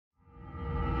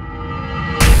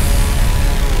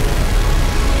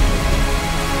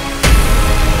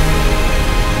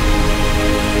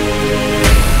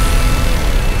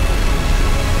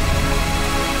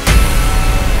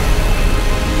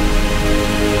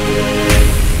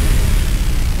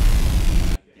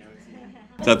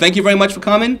So thank you very much for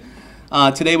coming.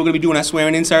 Today we're going to be doing our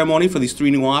swearing-in ceremony for these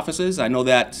 3 new officers. I know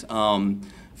that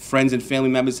friends and family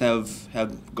members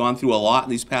have gone through a lot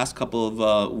these past couple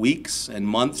of weeks and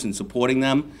months in supporting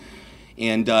them,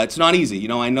 and it's not easy. You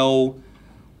know, I know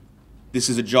this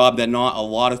is a job that not a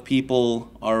lot of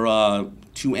people are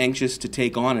too anxious to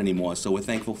take on anymore, so we're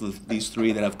thankful for these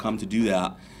 3 that have come to do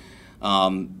that.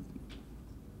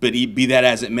 But be that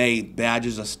as it may,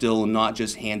 badges are still not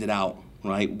just handed out,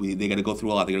 right? They got to go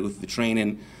through a lot. They got to go through the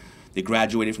training. They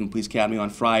graduated from the police academy on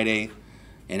Friday,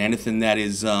 and anything that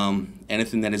is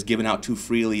given out too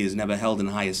freely is never held in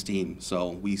high esteem.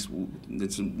 So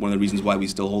that's one of the reasons why we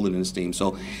still hold it in esteem.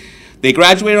 So they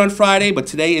graduated on Friday, but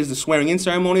today is the swearing-in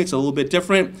ceremony. It's a little bit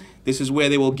different. This is where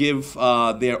they will give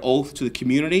their oath to the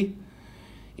community.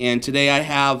 And today I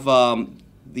have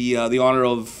the honor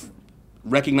of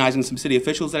recognizing some city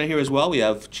officials that are here as well. We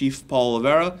have Chief Paul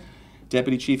Oliveira,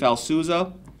 Deputy Chief Al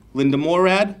Souza, Linda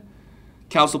Morad,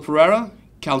 Council Pereira,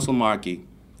 Council Markey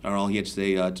are all here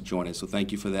today to join us, so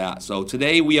thank you for that. So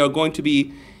today we are going to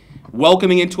be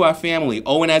welcoming into our family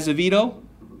Owen Azevedo,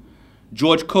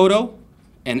 George Cotto,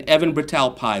 and Evan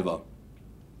Bertal Paiva.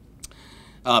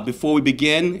 Before we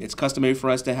begin, it's customary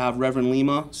for us to have Reverend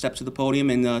Lima step to the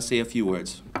podium and say a few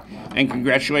words. And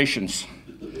congratulations.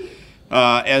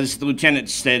 As the lieutenant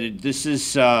stated, this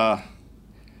is a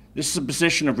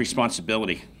position of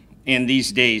responsibility. And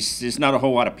these days, there's not a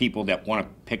whole lot of people that want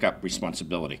to pick up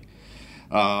responsibility.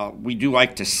 We do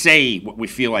like to say what we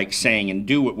feel like saying and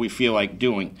do what we feel like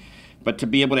doing. But to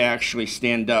be able to actually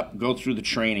stand up, go through the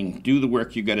training, do the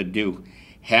work you got to do,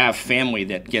 have family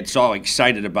that gets all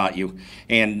excited about you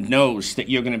and knows that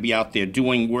you're going to be out there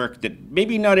doing work that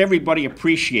maybe not everybody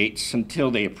appreciates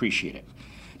until they appreciate it.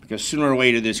 Because sooner or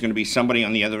later there's going to be somebody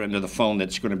on the other end of the phone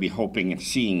that's going to be hoping and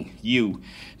seeing you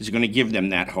is going to give them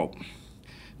that hope.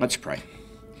 Let's pray.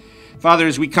 Father,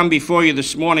 as we come before you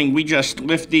this morning, we just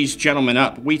lift these gentlemen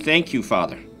up. We thank you,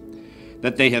 Father,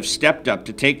 that they have stepped up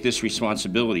to take this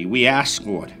responsibility. We ask,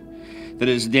 Lord, that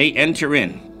as they enter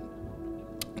in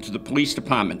to the police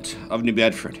department of New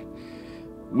Bedford,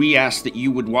 we ask that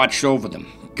you would watch over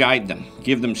them, guide them,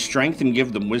 give them strength and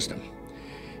give them wisdom.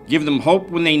 Give them hope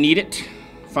when they need it,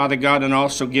 Father God, and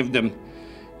also give them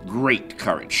great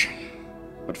courage.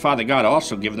 But Father God,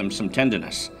 also give them some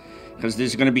tenderness, because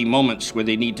there's going to be moments where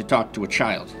they need to talk to a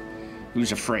child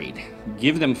who's afraid.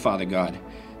 Give them, Father God,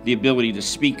 the ability to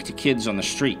speak to kids on the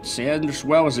streets, and as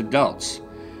well as adults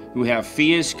who have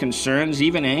fears, concerns,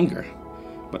 even anger.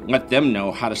 But let them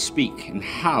know how to speak and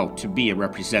how to be a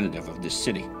representative of this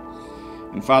city.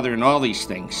 And Father, in all these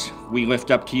things, we lift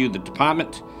up to you the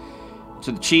department,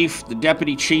 to the chief, the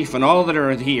deputy chief, and all that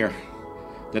are here,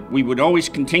 that we would always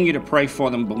continue to pray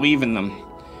for them, believe in them,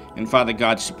 and Father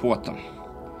God, support them.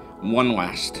 One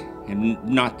last, and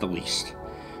not the least,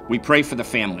 we pray for the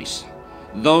families,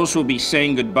 those who will be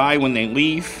saying goodbye when they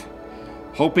leave,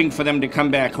 hoping for them to come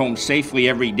back home safely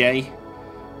every day.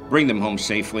 Bring them home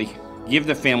safely. Give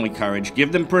the family courage.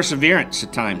 Give them perseverance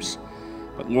at times.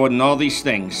 But Lord, in all these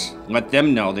things, let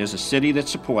them know there's a city that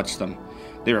supports them.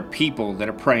 There are people that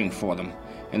are praying for them,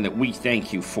 and that we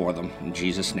thank you for them. In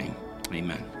Jesus' name,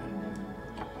 amen.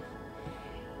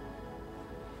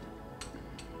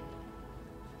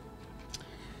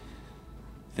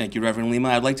 Thank you, Reverend Lima.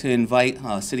 I'd like to invite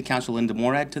City Councilor Linda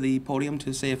Morad to the podium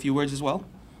to say a few words as well.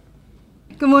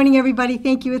 Good morning, everybody.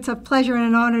 Thank you. It's a pleasure and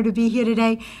an honor to be here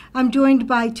today. I'm joined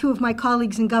by 2 of my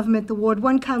colleagues in government, the Ward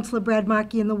 1 Councilor Brad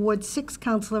Markey and the Ward 6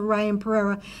 Councilor Ryan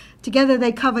Pereira. Together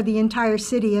they cover the entire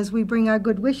city as we bring our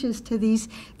good wishes to these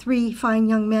 3 fine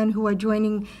young men who are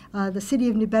joining the city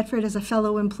of New Bedford as a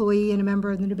fellow employee and a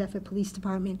member of the New Bedford Police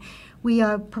Department. We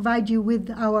provide you with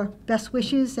our best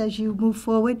wishes as you move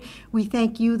forward. We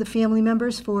thank you, the family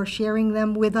members, for sharing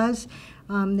them with us.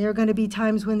 There are going to be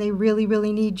times when they really,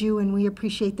 really need you, and we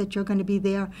appreciate that you're going to be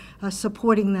there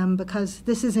supporting them, because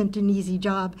this isn't an easy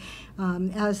job.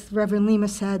 As Reverend Lima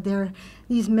said,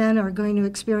 these men are going to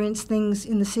experience things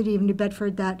in the city of New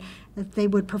Bedford that they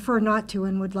would prefer not to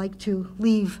and would like to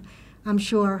leave, I'm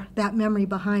sure, that memory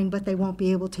behind, but they won't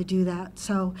be able to do that.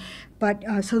 So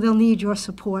they'll need your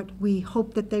support. We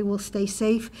hope that they will stay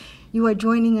safe. You are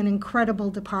joining an incredible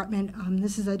department.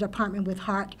 This is a department with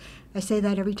heart. I say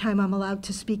that every time I'm allowed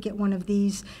to speak at one of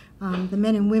these. The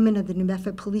men and women of the New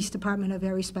Bedford Police Department are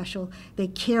very special. They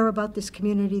care about this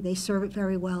community. They serve it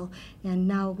very well. And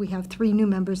now we have 3 new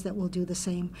members that will do the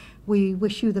same. We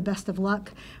wish you the best of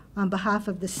luck. On behalf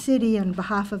of the city and on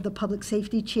behalf of the Public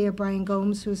Safety Chair, Brian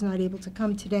Gomes, who's not able to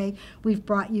come today, we've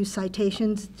brought you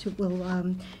citations to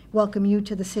will welcome you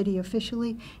to the city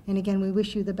officially. And again, we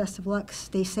wish you the best of luck.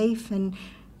 Stay safe, and,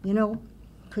 you know,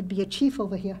 could be a chief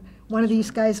over here. one of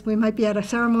these guys, we might be at a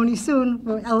ceremony soon,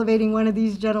 we're elevating one of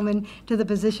these gentlemen to the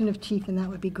position of chief, and that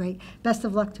would be great. Best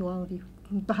of luck to all of you.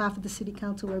 On behalf of the City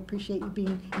Council, we appreciate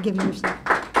you giving yourself.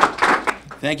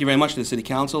 Thank you very much to the City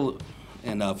Council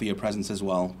and for your presence as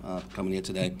well, coming here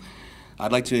today.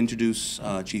 I'd like to introduce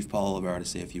Chief Paul Olivera to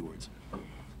say a few words.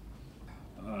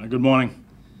 Good morning.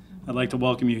 I'd like to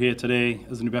welcome you here today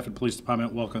as the New Bedford Police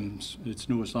Department welcomes its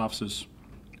newest officers,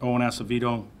 Owen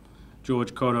Acevedo,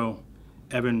 George Cotto,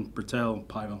 Evan Bertel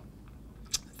Pivo.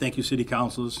 Thank you, City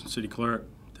Councilors, City Clerk,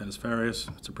 Dennis Farias.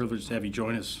 It's a privilege to have you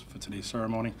join us for today's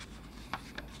ceremony.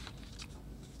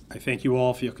 I thank you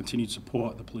all for your continued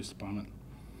support of the Police Department.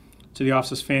 To the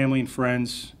officers' family and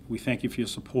friends, we thank you for your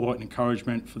support and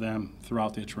encouragement for them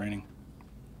throughout their training.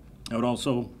 I would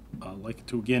also like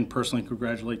to again personally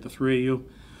congratulate the three of you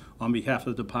on behalf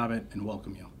of the department and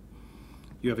welcome you.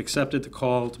 You have accepted the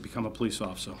call to become a police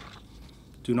officer.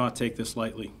 Do not take this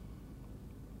lightly.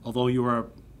 Although you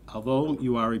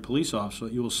are a police officer,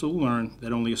 you will soon learn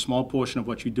that only a small portion of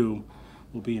what you do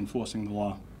will be enforcing the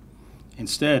law.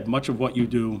 Instead, much of what you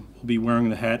do will be wearing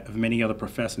the hat of many other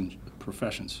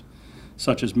professions,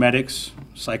 such as medics,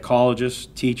 psychologists,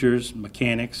 teachers,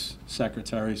 mechanics,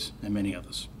 secretaries, and many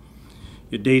others.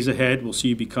 Your days ahead will see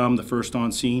you become the first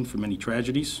on scene for many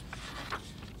tragedies.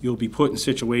 You'll be put in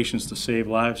situations to save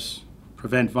lives,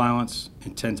 prevent violence,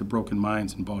 and tend to broken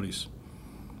minds and bodies.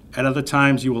 At other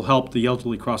times, you will help the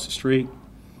elderly cross the street,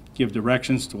 give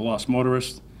directions to a lost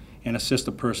motorist, and assist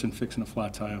a person fixing a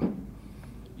flat tire.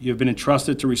 You have been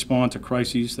entrusted to respond to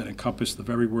crises that encompass the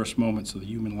very worst moments of the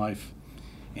human life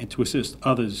and to assist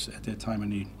others at their time of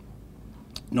need.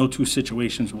 No two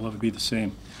situations will ever be the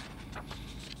same.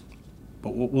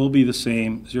 But what will be the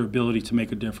same is your ability to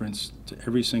make a difference to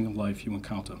every single life you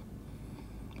encounter.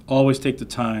 Always take the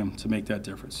time to make that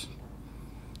difference.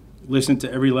 Listen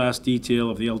to every last detail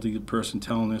of the elderly person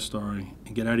telling their story,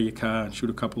 and get out of your car and shoot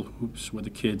a couple of hoops with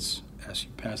the kids as you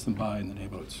pass them by in the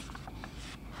neighborhoods.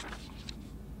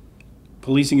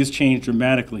 Policing has changed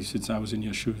dramatically since I was in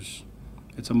your shoes.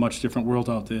 It's a much different world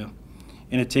out there,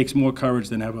 and it takes more courage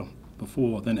than ever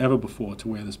before to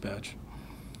wear this badge.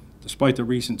 Despite the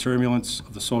recent turbulence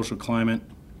of the social climate,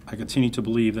 I continue to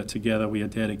believe that together we are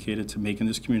dedicated to making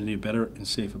this community a better and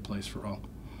safer place for all.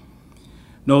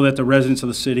 Know that the residents of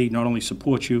the city not only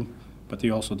support you, but they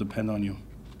also depend on you.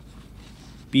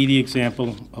 Be the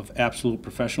example of absolute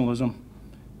professionalism,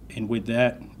 and with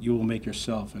that, you will make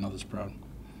yourself and others proud.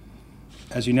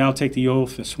 As you now take the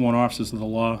oath as sworn officers of the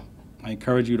law, I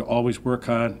encourage you to always work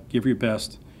hard, give your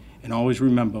best, and always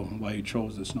remember why you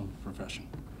chose this noble profession.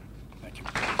 Thank you.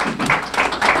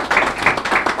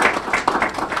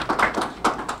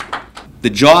 The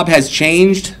job has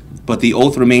changed, but the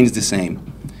oath remains the same.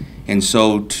 And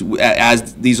so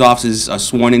as these officers are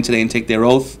sworn in today and take their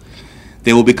oath,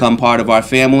 they will become part of our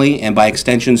family, and by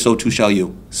extension, so too shall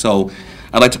you. So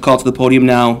I'd like to call to the podium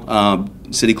now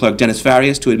City Clerk Dennis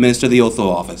Farias to administer the oath of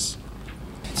office.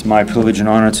 It's my privilege and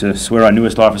honor to swear our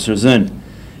newest officers in.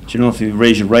 Gentlemen, if you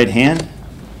raise your right hand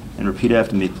and repeat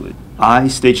after me, please. I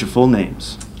state your full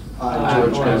names. I,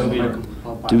 George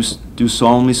Cotto, Do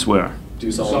solemnly swear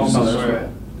do solemnly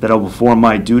swear that I will perform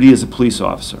my duty as a police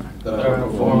officer that I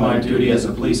will perform my duty as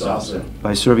a police officer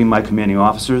by serving my commanding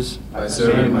officers by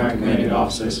serving my commanding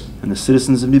officers and the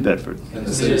citizens of New Bedford and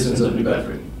the citizens of New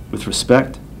Bedford with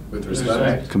respect,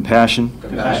 compassion,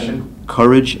 compassion,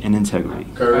 courage, and integrity.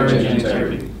 courage, and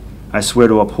integrity. I swear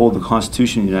to uphold the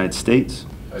Constitution of the United States,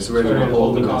 I swear to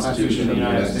uphold the Constitution of the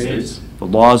United States, the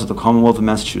laws of the Commonwealth of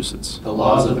Massachusetts, the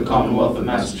laws of the Commonwealth of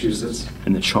Massachusetts,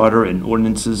 and the Charter and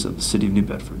ordinances of the City of New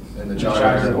Bedford. and the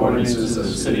Charter and ordinances of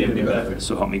the City of New Bedford.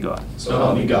 So help me God. So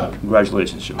help me God.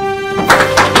 Congratulations, gentlemen.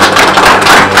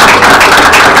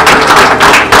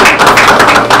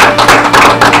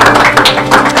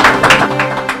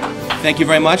 Thank you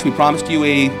very much. We promised you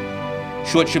a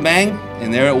short shebang,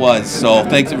 and there it was. So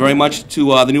thanks very much to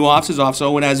the new officers, Officer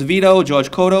Owen Acevedo,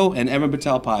 George Cotto, and Evan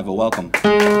Bertel Pivo. Welcome.